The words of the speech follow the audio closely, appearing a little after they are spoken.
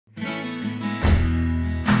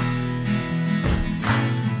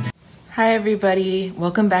Hi everybody,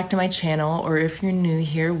 welcome back to my channel, or if you're new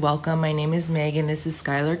here, welcome. My name is Meg and this is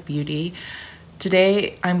Skylark Beauty.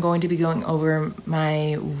 Today I'm going to be going over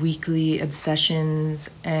my weekly obsessions,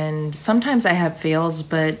 and sometimes I have fails,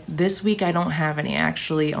 but this week I don't have any. I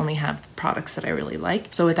actually only have products that I really like.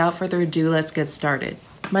 So without further ado, let's get started.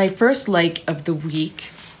 My first like of the week,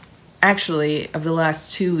 actually of the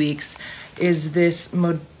last 2 weeks, is this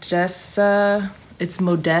Modessa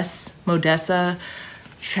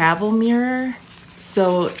travel mirror.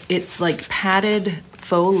 So it's like padded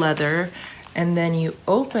faux leather, and then you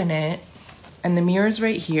open it and the mirror's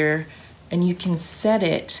right here, and you can set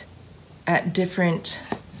it at different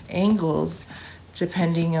angles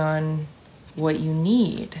depending on what you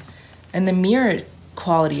need. And the mirror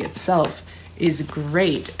quality itself is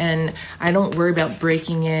great, and I don't worry about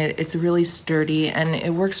breaking it. It's really sturdy and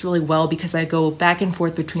it works really well because I go back and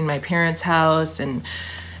forth between my parents' house and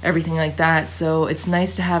everything like that. So it's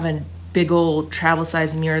nice to have a big old travel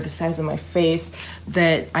size mirror the size of my face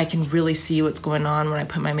that I can really see what's going on when I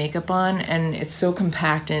put my makeup on, and it's so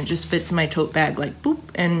compact and it just fits in my tote bag like boop,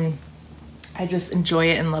 and I just enjoy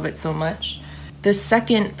it and love it so much. The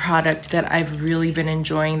second product that I've really been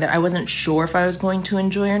enjoying that I wasn't sure if I was going to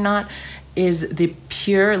enjoy or not is the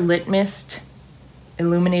Pür Litmist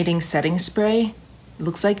illuminating setting spray. It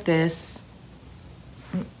looks like this.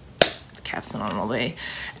 Cap's not on all the way.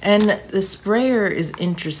 And the sprayer is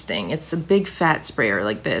interesting. It's a big fat sprayer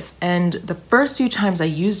like this. And the first few times I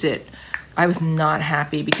used it, I was not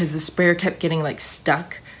happy because the sprayer kept getting like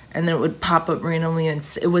stuck and then it would pop up randomly, and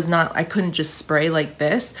it was not, I couldn't just spray like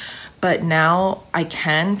this. But now I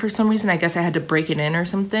can for some reason. I guess I had to break it in or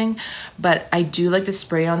something. But I do like the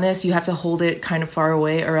spray on this. You have to hold it kind of far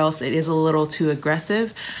away or else it is a little too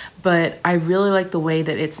aggressive. But I really like the way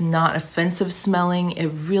that it's not offensive smelling. It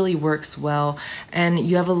really works well. And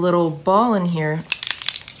you have a little ball in here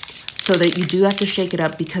so that you do have to shake it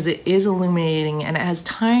up because it is illuminating, and it has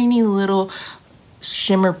tiny little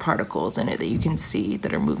shimmer particles in it that you can see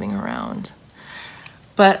that are moving around.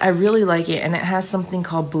 But I really like it, and it has something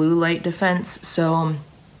called blue light defense. So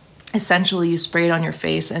essentially you spray it on your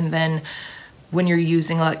face, and then when you're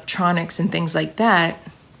using electronics and things like that,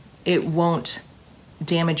 it won't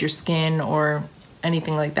damage your skin or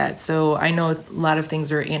anything like that. So I know a lot of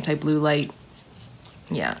things are anti-blue light.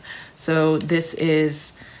 Yeah, so this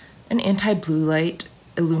is an anti-blue light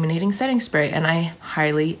illuminating setting spray, and I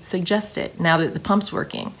highly suggest it now that the pump's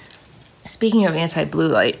working. Speaking of anti-blue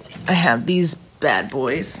light, I have these bad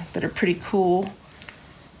boys that are pretty cool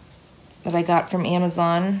that I got from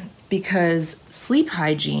Amazon because sleep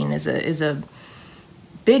hygiene is a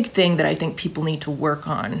big thing that I think people need to work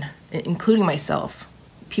on, including myself.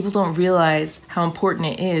 People don't realize how important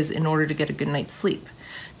it is in order to get a good night's sleep.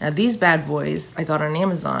 Now these bad boys I got on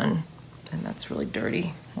Amazon, and that's really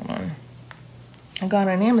dirty, hold on. I got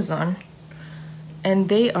on Amazon, and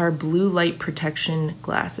they are blue light protection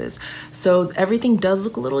glasses. So everything does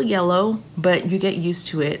look a little yellow, but you get used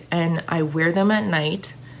to it. And I wear them at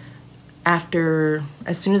night as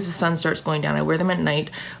soon as the sun starts going down, I wear them at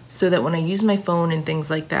night so that when I use my phone and things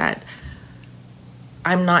like that,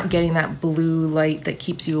 I'm not getting that blue light that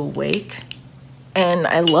keeps you awake. And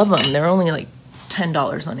I love them. They're only like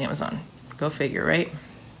 $10 on Amazon. Go figure, right?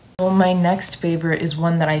 So my next favorite is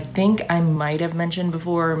one that I think I might have mentioned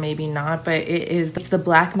before, or maybe not, but it's the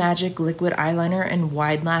Black Magic Liquid Eyeliner and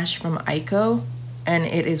Wide Lash from Ico. And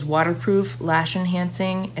it is waterproof, lash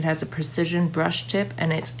enhancing. It has a precision brush tip,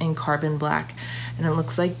 and it's in carbon black. And it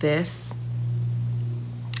looks like this.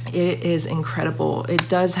 It is incredible. It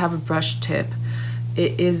does have a brush tip.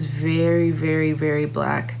 It is very, very, very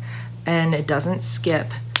black, and it doesn't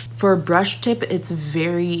skip. For a brush tip, it's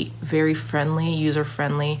very, very friendly,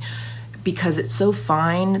 user-friendly, because it's so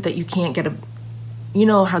fine that you can't get you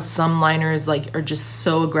know how some liners like are just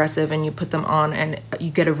so aggressive and you put them on and you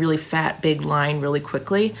get a really fat, big line really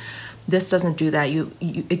quickly. This doesn't do that.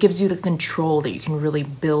 It gives you the control that you can really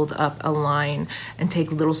build up a line and take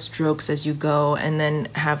little strokes as you go, and then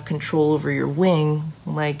have control over your wing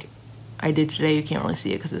like I did today. You can't really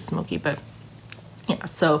see it because it's smoky, but yeah.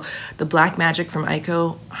 So the Black Magic from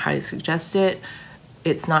Ico, highly suggest it.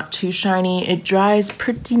 It's not too shiny. It dries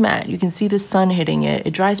pretty matte. You can see the sun hitting it.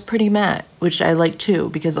 It dries pretty matte, which I like too,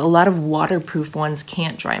 because a lot of waterproof ones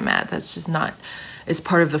can't dry matte. That's just not, it's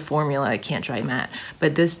part of the formula. It can't dry matte,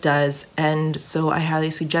 but this does. And so I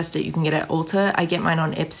highly suggest it. You can get it at Ulta. I get mine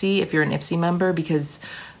on Ipsy if you're an Ipsy member, because,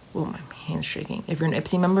 oh, my hand's shaking. If you're an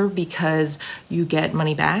Ipsy member, because you get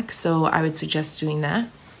money back. So I would suggest doing that.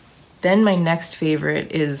 Then my next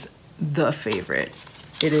favorite is the favorite.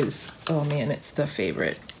 It is, oh man, it's the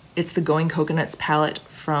favorite. It's the Going Coconuts palette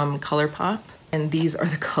from ColourPop. And these are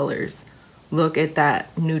the colors. Look at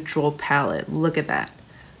that neutral palette. Look at that.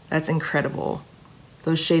 That's incredible.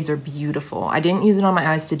 Those shades are beautiful. I didn't use it on my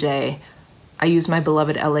eyes today. I used my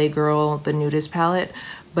beloved LA Girl, the Nudist palette,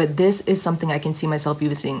 but this is something I can see myself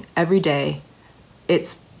using every day.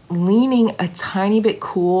 It's leaning a tiny bit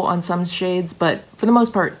cool on some shades, but for the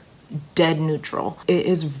most part, dead neutral. It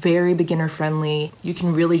is very beginner friendly. You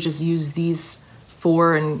can really just use these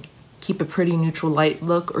four and keep a pretty neutral light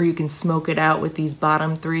look, or you can smoke it out with these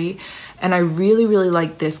bottom three. And I really, really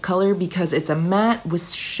like this color because it's a matte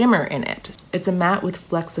with shimmer in it. It's a matte with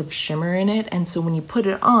flecks of shimmer in it. And so when you put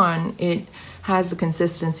it on, it has the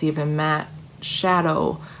consistency of a matte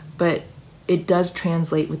shadow, but it does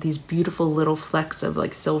translate with these beautiful little flecks of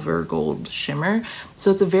like silver gold shimmer.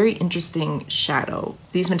 So it's a very interesting shadow.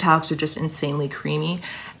 These metallics are just insanely creamy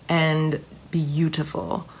and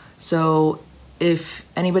beautiful. So if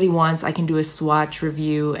anybody wants, I can do a swatch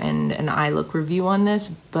review and an eye look review on this,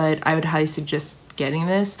 but I would highly suggest getting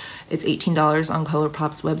this. It's $18 on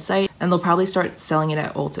ColourPop's website, and they'll probably start selling it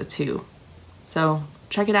at Ulta too. So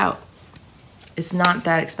check it out. It's not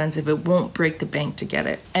that expensive. It won't break the bank to get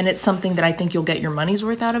it. And it's something that I think you'll get your money's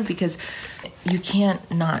worth out of because you can't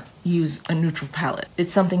not use a neutral palette.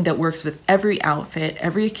 It's something that works with every outfit,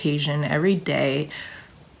 every occasion, every day.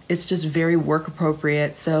 It's just very work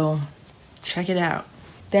appropriate, so check it out.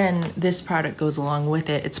 Then this product goes along with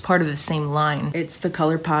it. It's part of the same line. It's the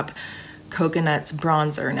ColourPop Coconuts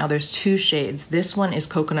Bronzer. Now there's two shades. This one is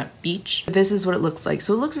Coconut Beach. This is what it looks like.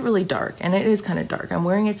 So it looks really dark, and it is kind of dark. I'm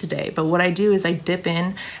wearing it today, but what I do is I dip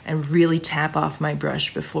in and really tap off my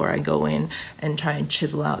brush before I go in and try and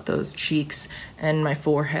chisel out those cheeks and my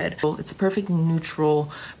forehead. It's a perfect neutral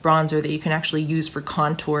bronzer that you can actually use for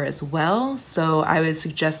contour as well. So I would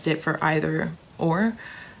suggest it for either or.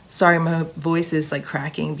 Sorry, my voice is like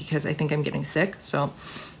cracking because I think I'm getting sick. So,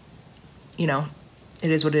 you know,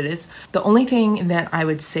 it is what it is. The only thing that I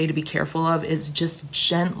would say to be careful of is just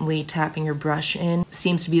gently tapping your brush in.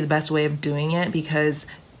 Seems to be the best way of doing it because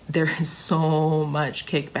there is so much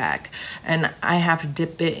kickback, and I have to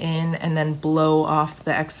dip it in and then blow off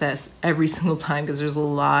the excess every single time because there's a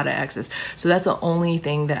lot of excess. So that's the only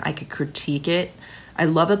thing that I could critique it. I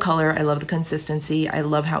love the color, I love the consistency, I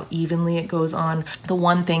love how evenly it goes on. The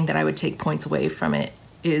one thing that I would take points away from it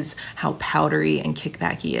is how powdery and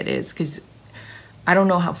kickbacky it is, because I don't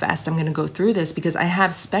know how fast I'm gonna go through this because I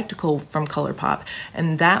have Spectacle from ColourPop,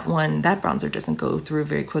 and that bronzer doesn't go through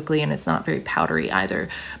very quickly, and it's not very powdery either.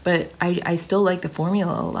 But I still like the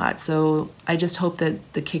formula a lot, so I just hope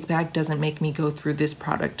that the kickback doesn't make me go through this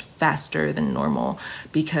product faster than normal,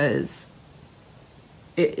 because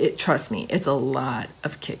trust me, it's a lot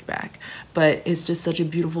of kickback, but it's just such a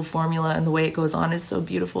beautiful formula, and the way it goes on is so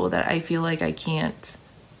beautiful that I feel like I can't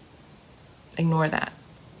ignore that.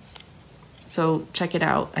 So check it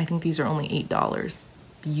out. I think these are only $8.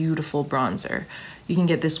 Beautiful bronzer. You can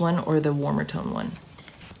get this one or the warmer tone one.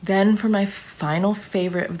 Then for my final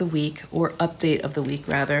favorite of the week, or update of the week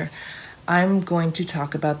rather, I'm going to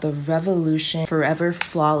talk about the Revolution Forever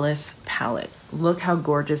Flawless palette. Look how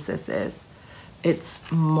gorgeous this is. It's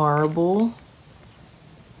marble.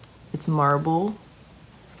 It's marble.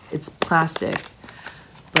 It's plastic,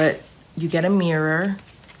 but you get a mirror.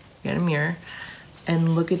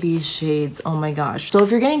 And look at these shades. Oh my gosh. So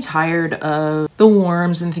if you're getting tired of the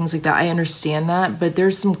warms and things like that, I understand that, but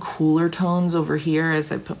there's some cooler tones over here.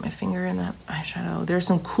 As I put my finger in that eyeshadow, there's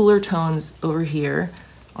some cooler tones over here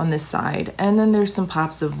on this side, and then there's some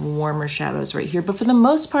pops of warmer shadows right here, but for the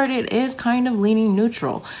most part it is kind of leaning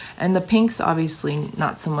neutral, and the pinks obviously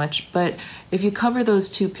not so much. But if you cover those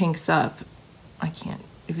two pinks up,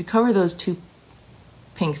 if you cover those two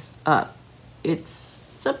pinks up,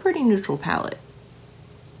 it's a pretty neutral palette.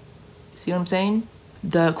 See what I'm saying?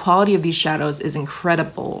 The quality of these shadows is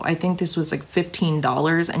incredible. I think this was like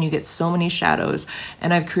 $15, and you get so many shadows,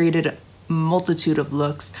 and I've created a multitude of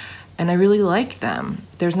looks, and I really like them.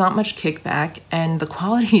 There's not much kickback, and the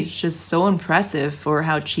quality is just so impressive for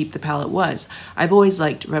how cheap the palette was. I've always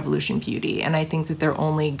liked Revolution Beauty, and I think that they're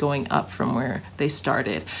only going up from where they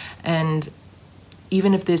started. And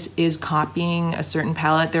even if this is copying a certain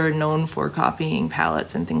palette, they're known for copying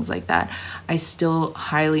palettes and things like that, I still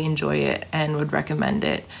highly enjoy it and would recommend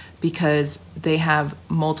it because they have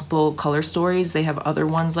multiple color stories. They have other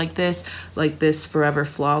ones like this Forever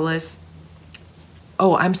Flawless.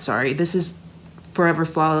 Oh, I'm sorry, this is Forever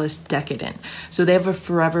Flawless Decadent. So they have a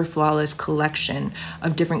Forever Flawless collection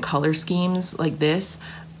of different color schemes like this,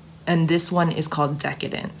 and this one is called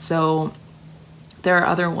Decadent. So there are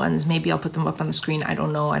other ones, maybe I'll put them up on the screen. I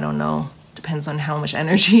don't know. Depends on how much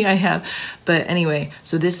energy I have. But anyway,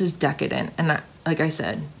 so this is Decadent. And like I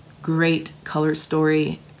said, Great color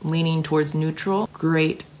story, leaning towards neutral.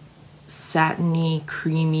 Great satiny,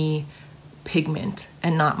 creamy pigment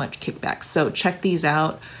and not much kickback. So check these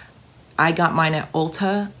out. I got mine at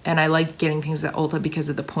Ulta, and I like getting things at Ulta because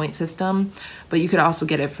of the point system, but you could also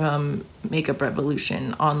get it from Makeup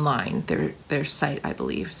Revolution online, their site, I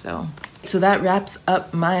believe. So that wraps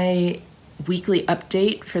up my weekly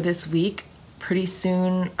update for this week. Pretty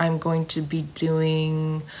soon I'm going to be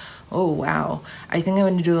doing, oh wow, I think I'm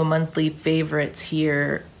going to do a monthly favorites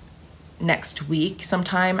here next week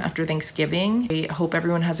sometime after Thanksgiving. I hope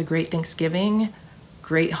everyone has a great Thanksgiving,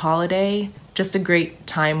 great holiday, just a great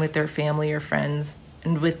time with their family or friends.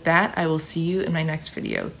 And with that, I will see you in my next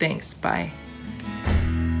video. Thanks, bye.